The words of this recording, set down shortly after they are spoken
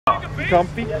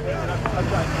Comfy? Yeah?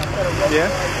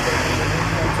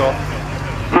 That's all.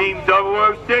 Team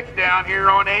 006 down here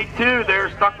on A2. They're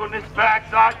stuck on this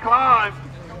backside climb.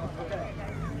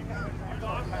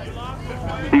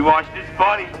 He watched his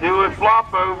buddy do a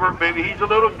flop over. Maybe he's a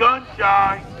little gun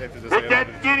shy. Hit that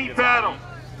skinny pedal.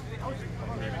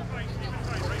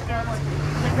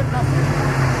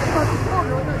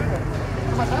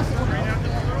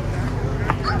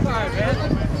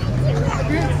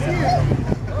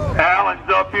 Alan's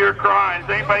up here crying. Has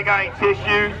anybody got any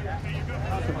tissues?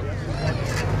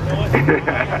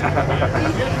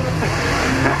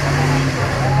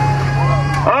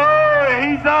 Oh,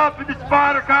 he's up, and the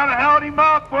spider kind of held him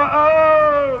up.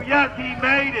 Oh, yes, he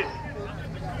made it.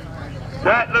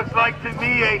 That looks like to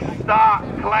me a stock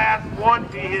Class 1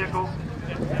 vehicle.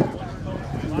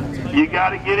 You got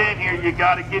to get in here. You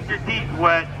got to get your teeth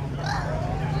wet.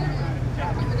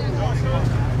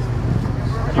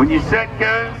 When you set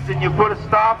cones and you put a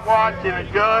stopwatch and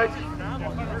a judge,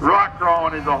 rock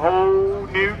crawling is a whole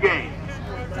new game.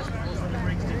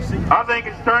 I think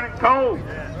it's turning cold.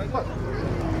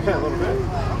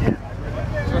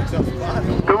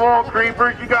 Come on,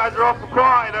 creepers. You guys are awful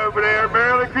quiet over there.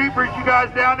 Maryland creepers, you guys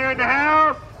down there in the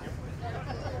house?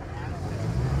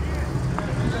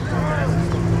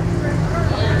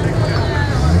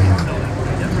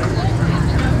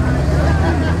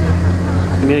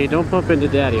 Amelia, don't bump into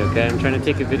Daddy, okay? I'm trying to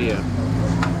take a video.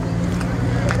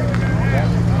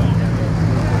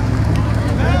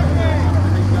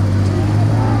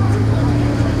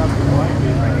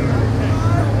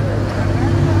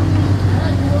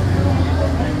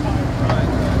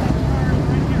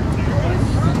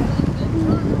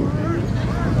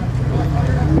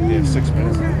 We have 6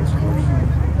 minutes on this course.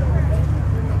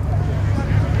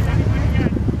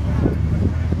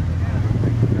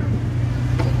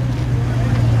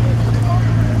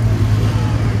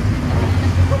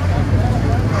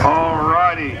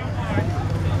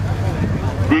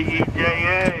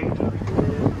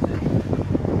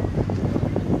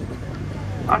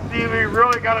 I see we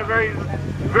really got a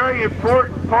very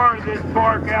important part of this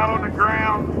park out on the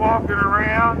ground, walking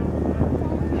around.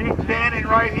 She's standing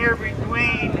right here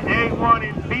between A1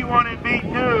 and B1 and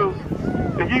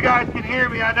B2. If you guys can hear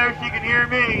me, I know she can hear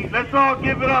me. Let's all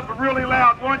give it up really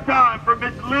loud one time for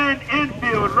Miss Lynn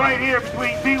Enfield right here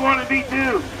between B1 and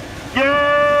B2.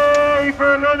 Yay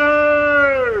for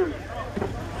Leonard!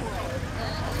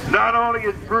 Not only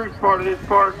is Bruce part of this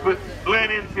park, but Lynn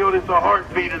Enfield is the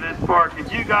heartbeat of this park. And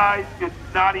you guys could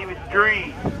not even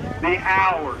dream the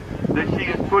hours that she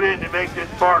has put in to make this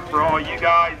park for all you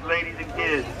guys, ladies and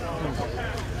kids.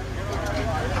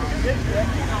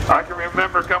 I can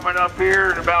remember coming up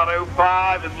here in about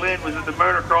 '05, and Lynn was at the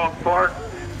motocross park,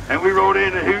 and we rode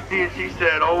into Hootie, and she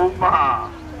said, "Oh my."